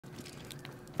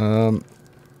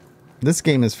This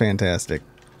game is fantastic.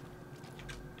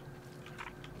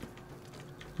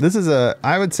 This is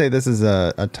I would say this is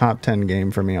a top 10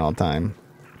 game for me all time.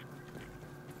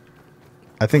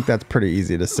 I think that's pretty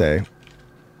easy to say.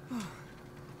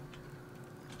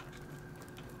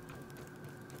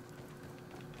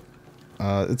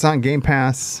 It's on Game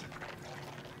Pass.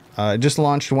 It just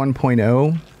launched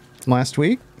 1.0 last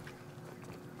week.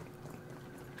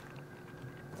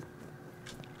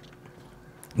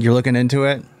 You're looking into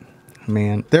it?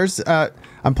 Man, there's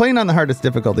I'm playing on the hardest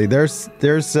difficulty. There's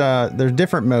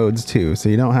different modes too, so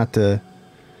you don't got to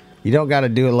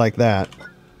do it like that.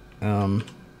 I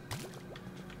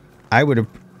would have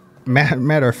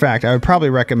matter of fact, I would probably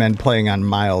recommend playing on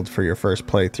mild for your first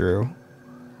playthrough.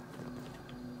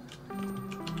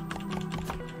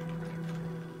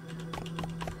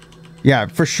 Yeah,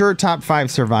 for sure top 5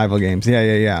 survival games.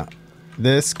 Yeah.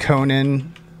 This,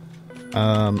 Conan,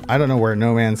 I don't know where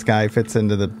No Man's Sky fits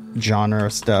into the genre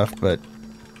of stuff, but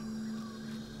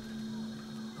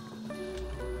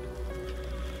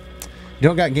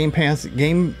don't got Game Pass.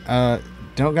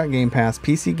 Don't got Game Pass.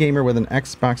 PC gamer with an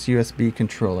Xbox USB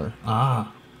controller.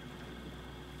 Ah.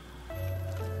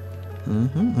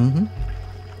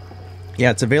 Yeah,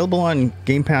 it's available on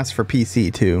Game Pass for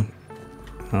PC too.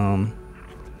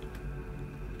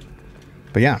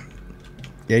 But yeah.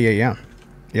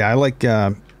 Yeah, I like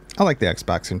the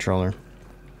Xbox controller.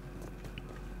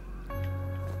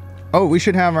 Oh, we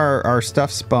should have our stuff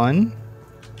spun.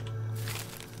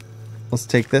 Let's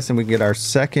take this and we get our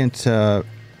second dew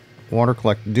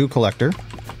collector.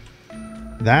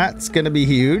 That's gonna be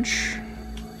huge.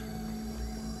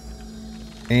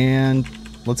 And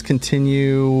let's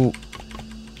continue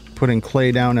putting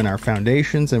clay down in our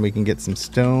foundations and we can get some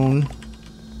stone.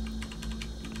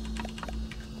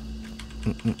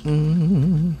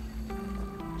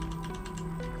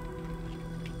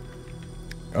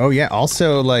 Oh yeah,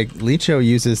 also like Licho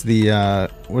uses the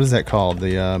what is that called?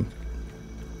 The what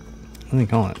do they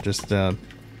call it? Just there's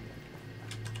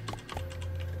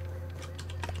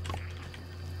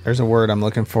a word I'm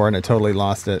looking for and I totally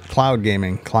lost it. Cloud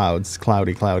gaming. Clouds.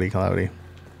 Cloudy.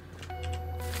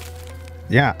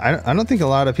 Yeah, I don't think a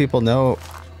lot of people know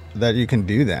that you can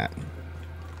do that.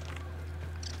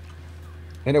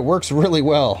 And it works really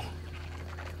well.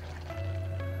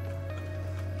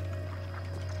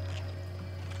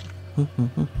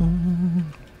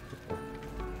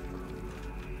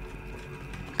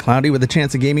 Cloudy with a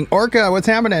chance of gaming. Orca, what's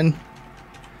happening?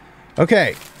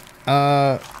 Okay.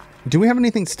 Do we have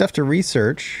anything stuff to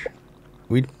research?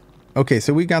 Okay,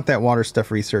 so we got that water stuff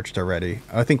researched already.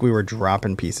 I think we were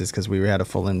dropping pieces because we had a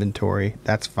full inventory.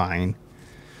 That's fine.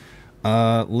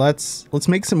 Let's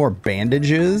make some more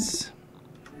bandages.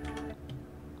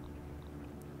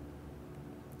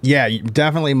 Yeah,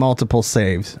 definitely multiple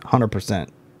saves. 100%.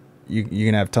 You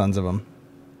can have tons of them.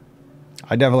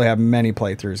 I definitely have many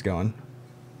playthroughs going.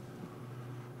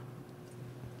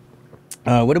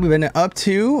 What have we been up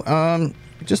to?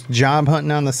 Just job hunting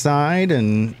on the side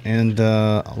and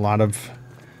a lot of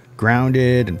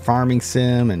grounded and farming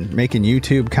sim and making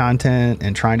YouTube content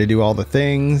and trying to do all the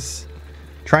things.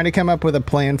 Trying to come up with a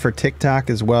plan for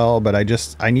TikTok as well, but I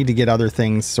need to get other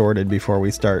things sorted before we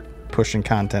start pushing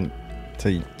content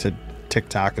to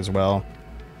TikTok as well.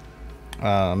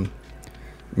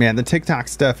 Man, the TikTok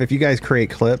stuff, if you guys create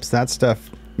clips, that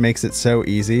stuff makes it so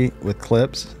easy with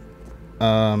clips.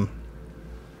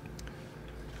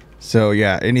 So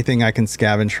yeah, anything I can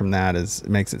scavenge from that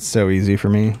makes it so easy for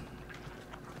me.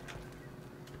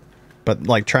 But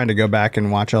like trying to go back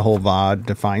and watch a whole VOD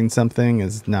to find something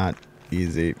is not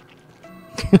easy.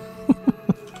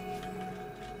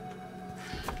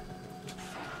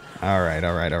 All right.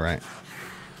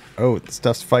 Oh, the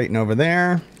stuff's fighting over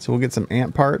there. So we'll get some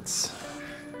ant parts.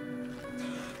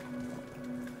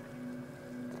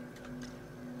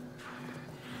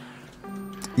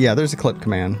 Yeah, there's a clip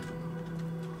command.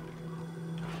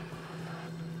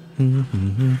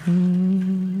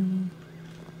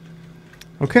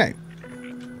 Okay.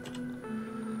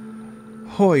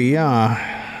 Oh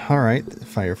yeah. All right.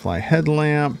 Firefly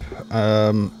headlamp.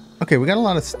 Okay, we got a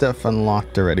lot of stuff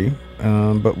unlocked already,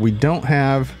 but we don't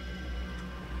have.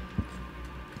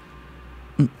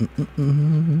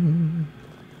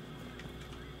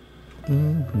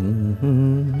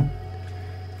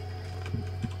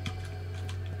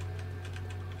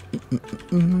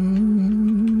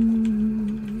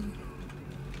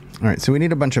 All right, so we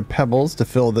need a bunch of pebbles to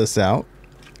fill this out.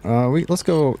 Let's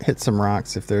go hit some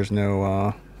rocks if there's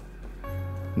no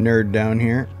nerd down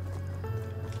here.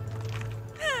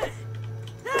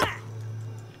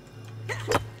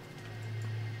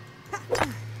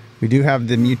 We do have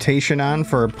the mutation on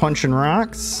for punching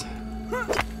rocks.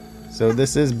 So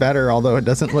this is better, although it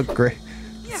doesn't look great.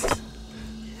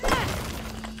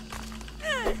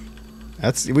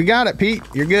 We got it, Pete.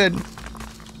 You're good.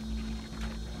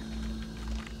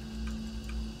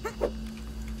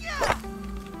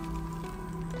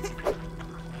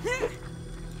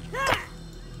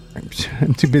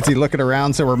 I'm too busy looking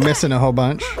around, so we're missing a whole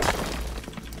bunch.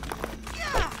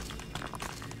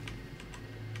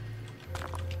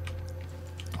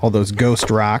 All those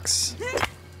ghost rocks.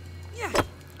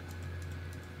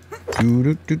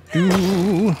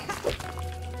 Do.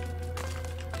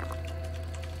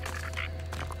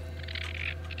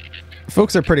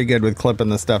 Folks are pretty good with clipping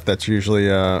the stuff that's usually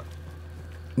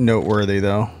noteworthy,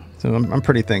 though. So I'm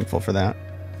pretty thankful for that.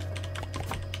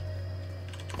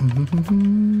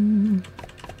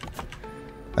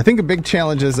 I think a big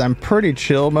challenge is I'm pretty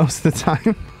chill most of the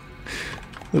time.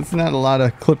 It's not a lot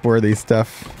of clip-worthy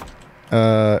stuff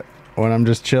when I'm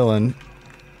just chilling.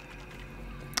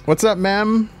 What's up,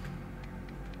 ma'am?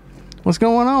 What's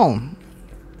going on?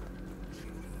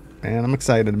 Man, I'm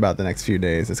excited about the next few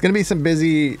days. It's going to be some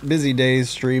busy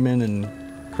days streaming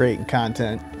and creating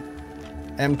content.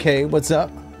 MK, what's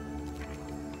up?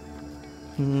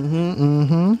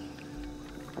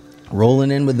 Rolling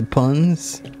in with the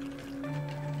puns.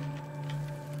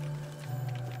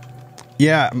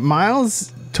 Yeah,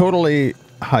 Miles totally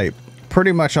hype.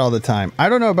 Pretty much all the time. I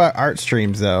don't know about art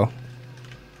streams, though.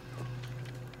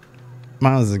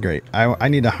 Miles is great. I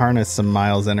need to harness some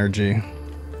Miles energy.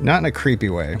 Not in a creepy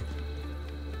way.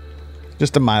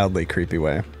 Just a mildly creepy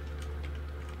way.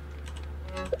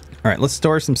 Alright, let's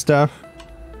store some stuff.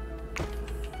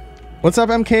 What's up,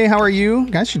 MK? How are you? You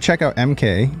guys should check out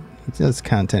MK. He does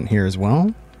content here as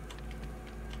well.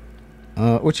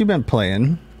 What you been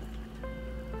playing?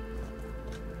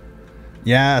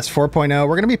 Yes, 4.0.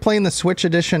 We're going to be playing the Switch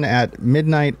edition at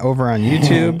midnight over on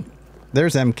YouTube.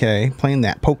 There's MK playing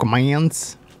that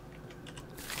Pokemons.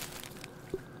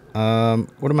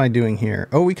 What am I doing here?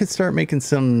 Oh, we could start making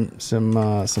some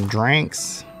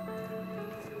drinks.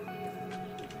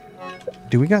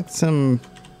 Do we got some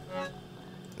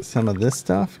of this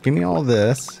stuff? Give me all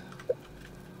this.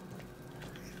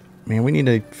 Man, we need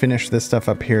to finish this stuff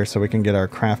up here so we can get our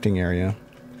crafting area.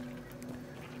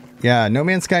 Yeah, No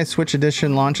Man's Sky Switch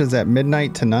Edition launches at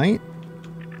midnight tonight.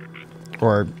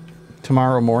 Or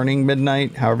tomorrow morning,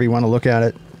 midnight, however you want to look at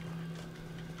it.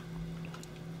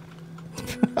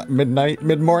 Midnight,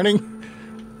 mid-morning.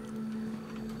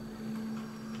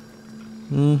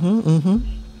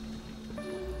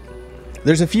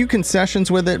 There's a few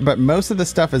concessions with it, but most of the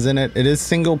stuff is in it. It is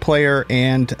single player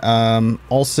and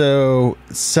also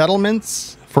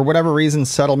settlements. For whatever reason,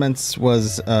 settlements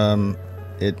was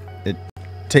it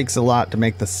takes a lot to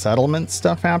make the settlement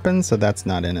stuff happen, so that's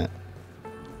not in it.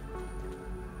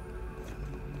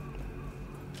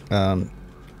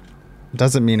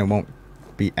 Doesn't mean it won't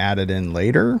be added in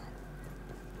later.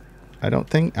 I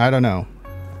don't know.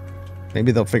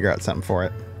 Maybe they'll figure out something for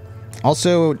it.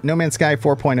 Also, No Man's Sky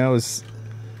 4.0 is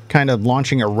kind of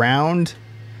launching around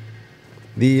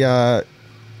the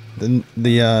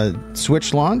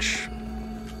Switch launch.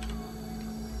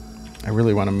 I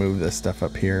really want to move this stuff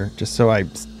up here just so I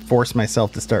force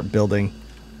myself to start building.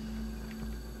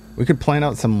 We could plan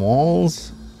out some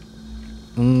walls.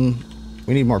 We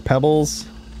need more pebbles.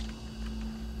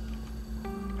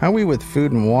 How are we with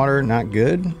food and water? Not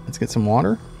good. Let's get some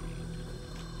water.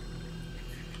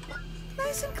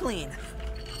 Nice and clean.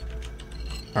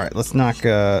 All right, let's knock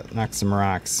some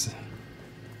rocks.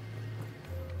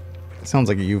 Sounds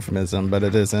like a euphemism, but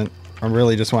it isn't. I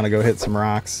really just want to go hit some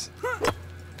rocks.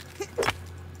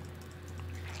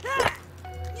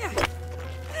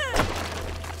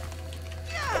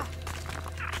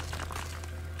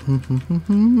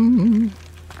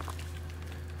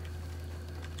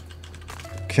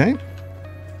 Okay.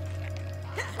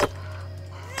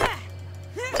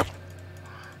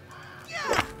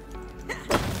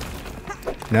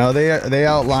 No, they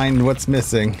outlined what's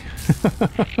missing.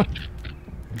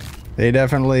 They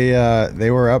definitely they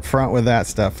were up front with that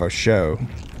stuff for show.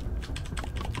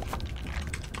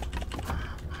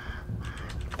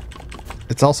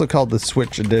 It's also called the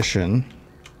Switch Edition,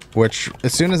 which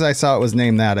as soon as I saw it was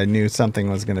named that, I knew something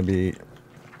was going to be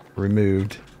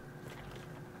removed.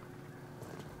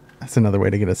 That's another way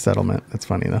to get a settlement. That's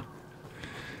funny though.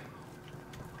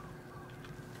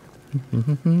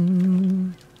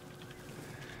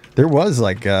 There was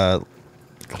like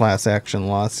class action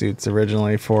lawsuits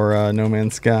originally for No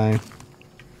Man's Sky.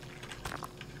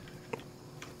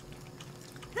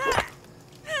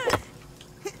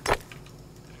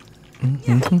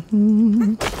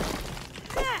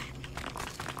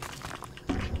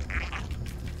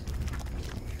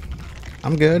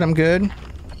 I'm good. I'm good.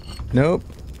 Nope.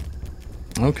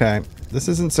 Okay. This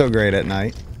isn't so great at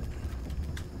night.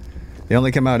 They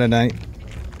only come out at night.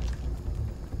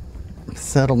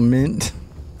 Settlement.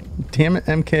 Damn it,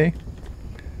 MK.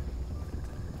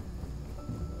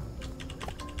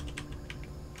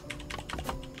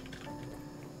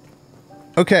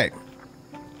 Okay.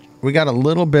 We got a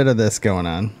little bit of this going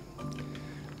on.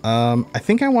 I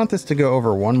think I want this to go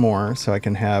over one more so I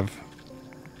can have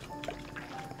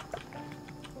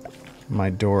my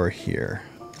door here.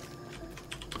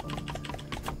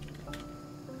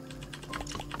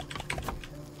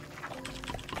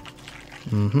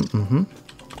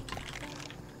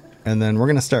 And then we're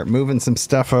going to start moving some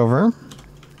stuff over.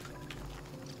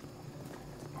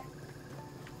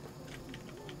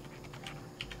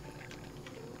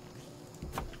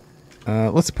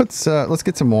 Let's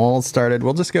get some walls started.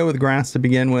 We'll just go with grass to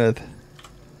begin with.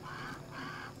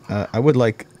 I would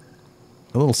like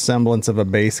a little semblance of a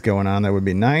base going on. That would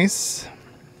be nice.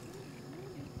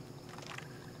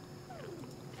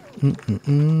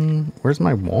 Where's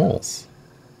my walls?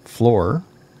 Floor.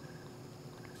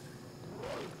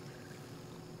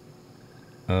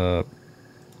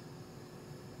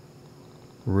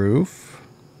 Roof.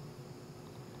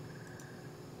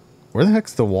 Where the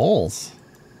heck's the walls?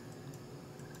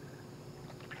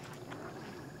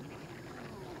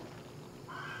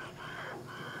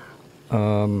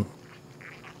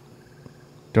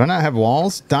 Do I not have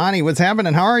walls? Donnie, what's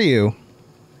happening? How are you?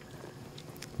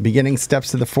 Beginning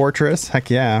steps to the fortress. Heck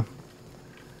yeah.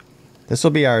 This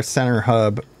will be our center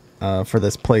hub for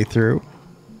this playthrough.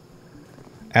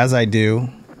 As I do.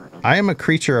 I am a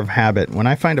creature of habit. When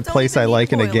I find a place I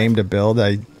like in a game to build,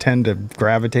 I tend to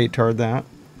gravitate toward that.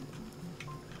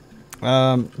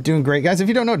 Doing great, guys. If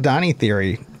you don't know Donnie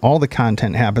Theory, all the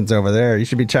content happens over there. You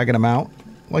should be checking him out.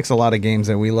 Likes a lot of games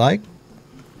that we like.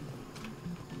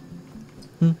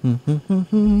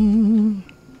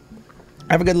 Have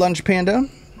a good lunch, Panda.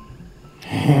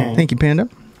 Thank you, Panda.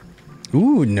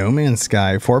 Ooh, No Man's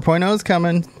Sky. 4.0 is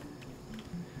coming.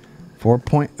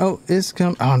 4.0 is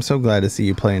coming. Oh, I'm so glad to see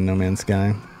you playing No Man's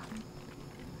Sky.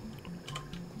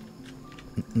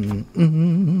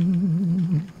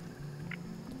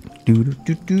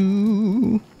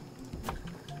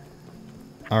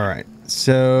 Alright,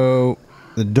 so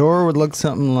the door would look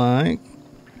something like...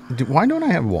 Why don't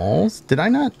I have walls? Did I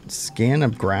not scan a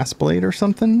grass blade or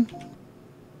something?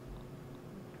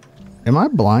 Am I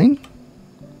blind?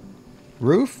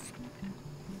 Roof?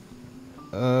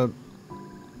 Trying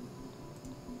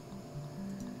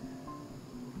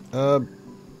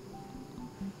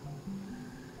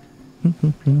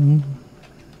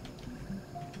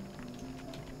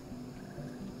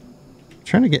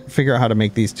to figure out how to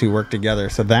make these two work together,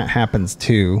 so that happens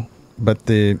too. But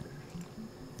the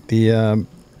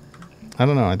I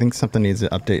don't know. I think something needs to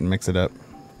update and mix it up.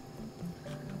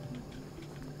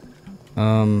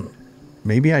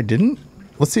 Maybe I didn't.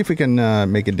 Let's see if we can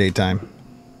make it daytime.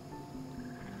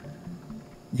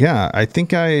 Yeah, I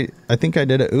think I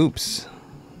did a oops.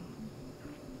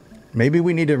 Maybe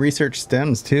we need to research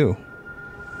stems too.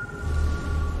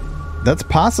 That's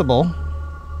possible.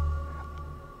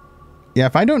 Yeah,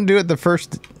 if I don't do it the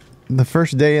first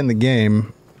day in the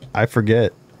game, I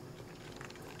forget.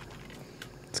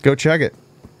 Let's go check it.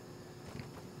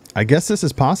 I guess this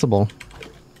is possible.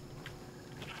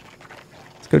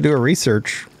 Let's go do a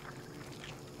research.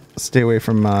 Stay away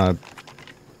from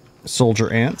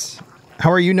soldier ants.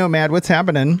 How are you, Nomad? What's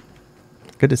happening?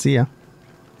 Good to see you.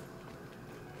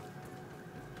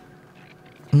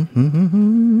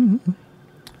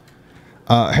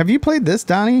 Have you played this,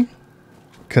 Donnie?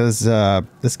 Because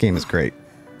this game is great.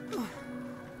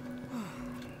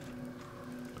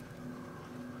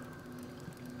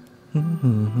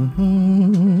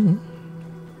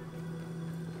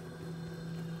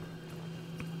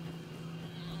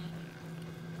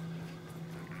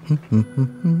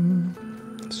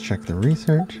 Let's check the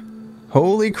research.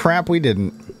 Holy crap, we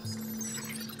didn't.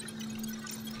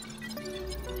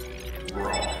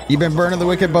 You've been burning the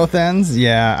wick at both ends?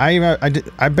 Yeah,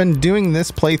 I've been doing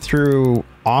this playthrough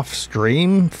off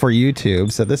stream for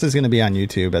YouTube, so this is going to be on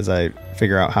YouTube as I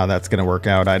figure out how that's going to work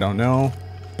out. I don't know,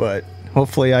 but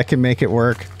hopefully I can make it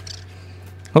work.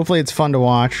 Hopefully it's fun to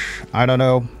watch. I don't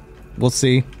know. We'll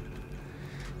see.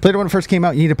 Played it when it first came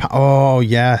out. You need to... Oh,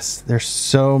 yes. There's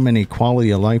so many quality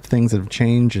of life things that have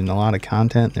changed and a lot of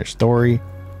content. Their story.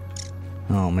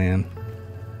 Oh, man.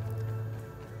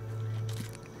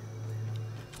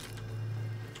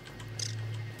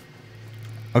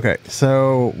 Okay,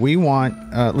 so we want...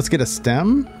 let's get a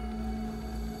stem.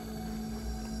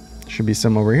 Should be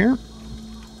some over here.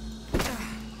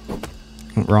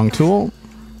 Wrong tool.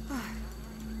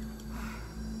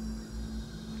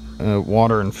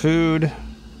 water and food.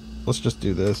 Let's just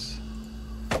do this.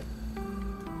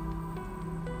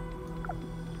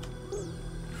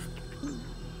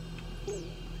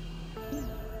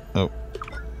 Oh.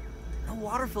 No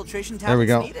water filtration tablets There we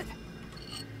go. needed.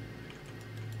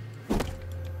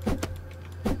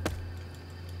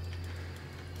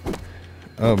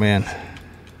 Oh man.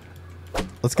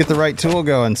 Let's get the right tool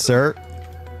going, sir.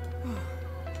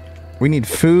 We need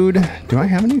food. Do I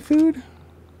have any food?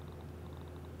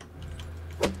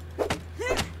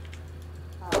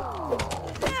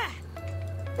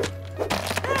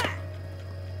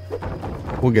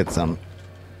 We'll get some.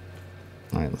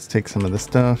 Alright, let's take some of this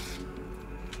stuff.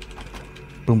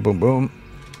 Boom, boom, boom.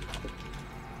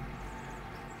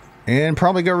 And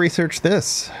probably go research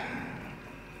this.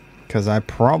 Because I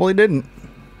probably didn't.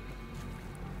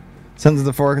 Sons of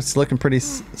the Forest looking pretty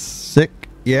sick.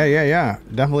 Yeah.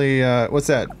 Definitely, what's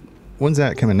that? When's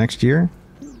that coming? Next year?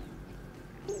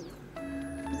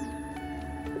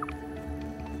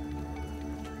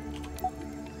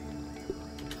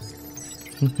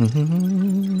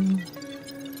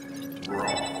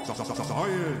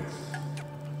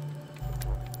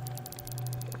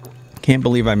 Can't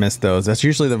believe I missed those. That's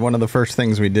usually one of the first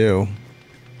things we do.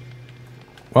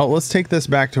 Well, let's take this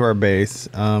back to our base.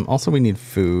 Also, we need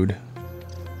food.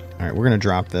 All right, we're going to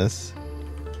drop this.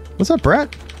 What's up,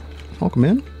 Brett? Welcome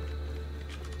in.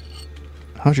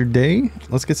 How's your day?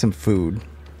 Let's get some food.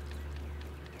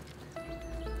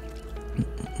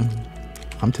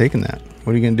 I'm taking that.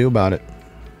 What are you going to do about it?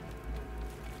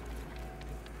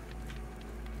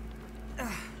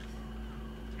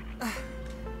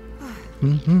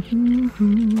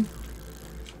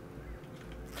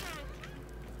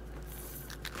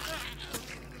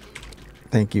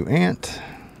 Thank you, Ant.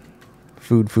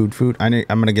 Food. I'm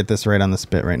gonna get this right on the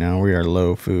spit right now. We are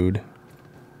low food.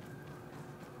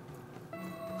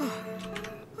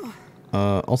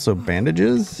 Also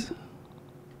bandages.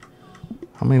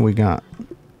 How many we got?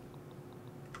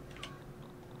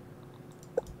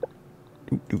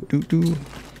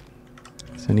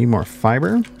 So I need more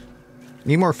fiber.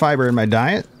 Need more fiber in my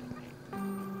diet.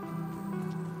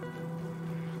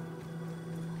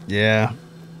 Yeah.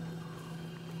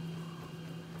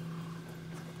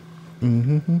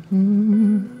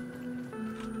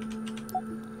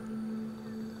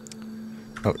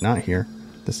 Oh, not here.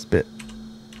 The spit.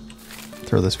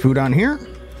 Throw this food on here.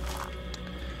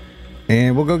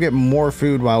 And we'll go get more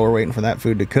food while we're waiting for that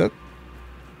food to cook.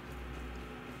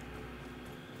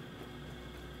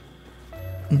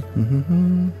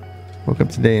 Woke up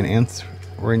today and ants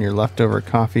were in your leftover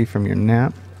coffee from your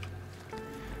nap.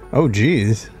 Oh,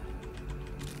 geez.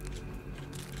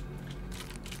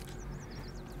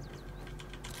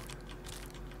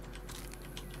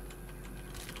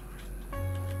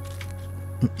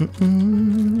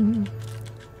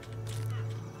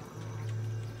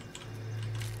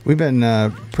 We've been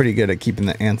pretty good at keeping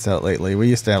the ants out lately. We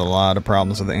used to have a lot of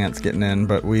problems with the ants getting in,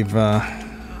 but we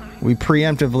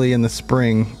preemptively in the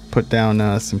spring put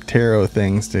down some taro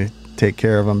things to take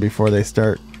care of them before they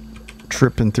start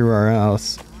tripping through our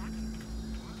house.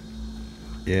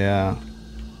 Yeah.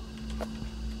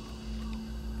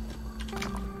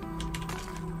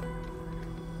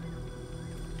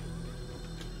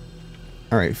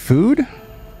 All right, food.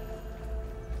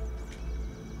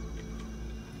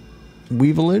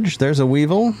 Weevilage. There's a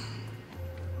weevil.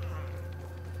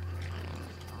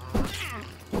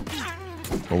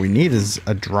 What we need is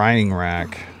a drying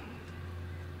rack.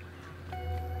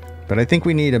 But I think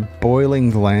we need a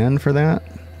boiling gland for that.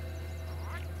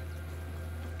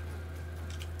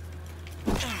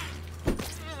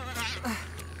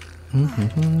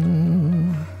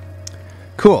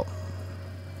 Cool.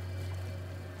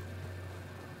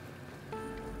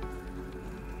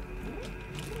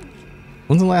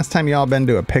 When's the last time y'all been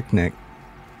to a picnic?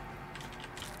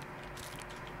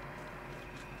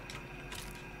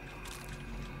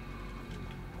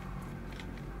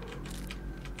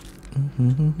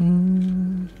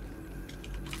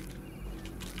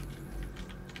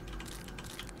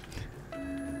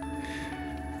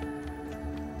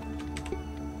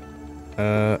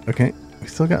 Okay. We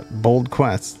still got bold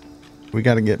quests. We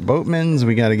gotta get boatmans.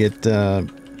 We gotta get, are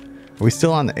we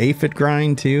still on the aphid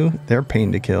grind too? They're a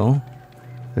pain to kill.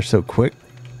 They're so quick.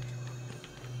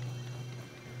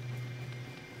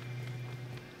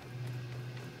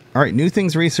 All right, new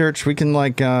things research. We can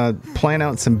like plan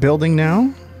out some building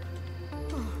now.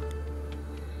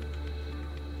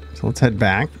 So let's head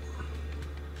back.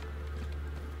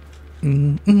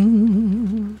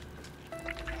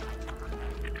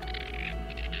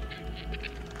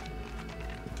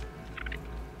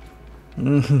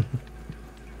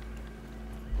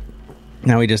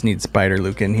 Now we just need Spider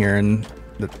Luke in here, and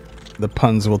the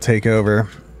puns will take over.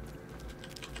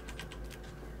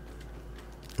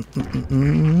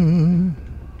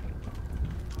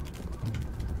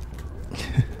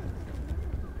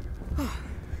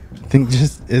 Think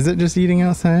is it just eating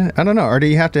outside? I don't know. Or do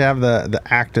you have to have the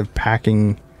act of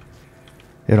packing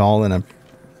it all in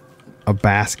a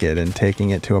basket and taking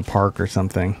it to a park or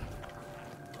something?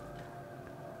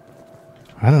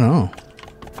 I don't know.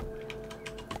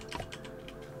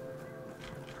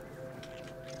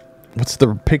 What's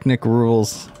the picnic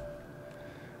rules?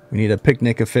 We need a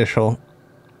picnic official.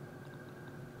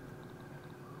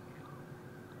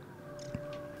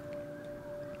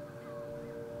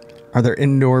 Are there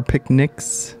indoor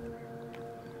picnics?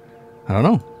 I don't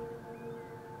know.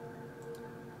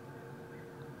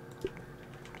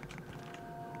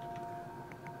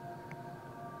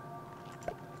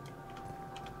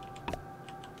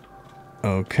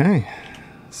 Okay.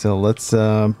 So let's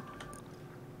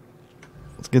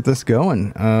get this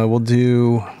going. We'll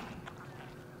do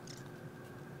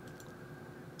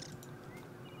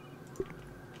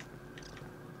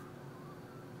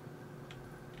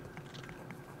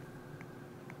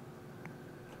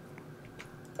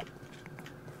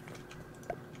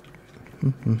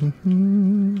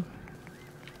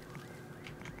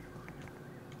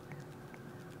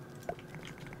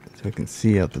so we can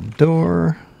see out the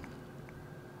door.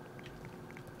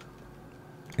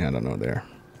 Yeah, I don't know there.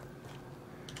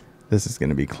 This is going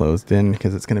to be closed in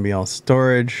because it's going to be all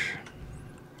storage.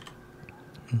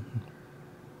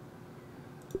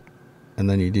 And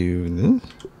then you do this.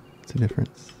 What's the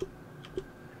difference?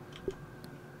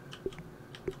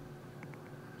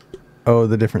 Oh,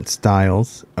 the different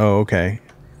styles. Oh, okay.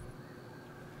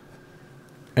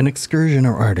 An excursion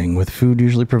or outing with food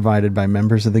usually provided by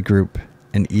members of the group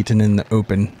and eaten in the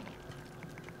open.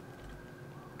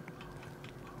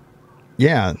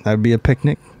 Yeah, that would be a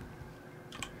picnic.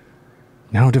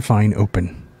 Now define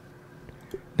open.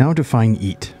 Now define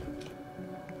eat.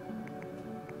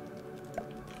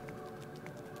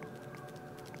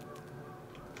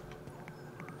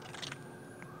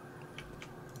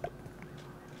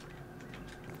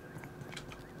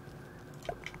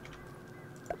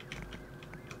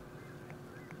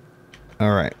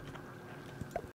 All right.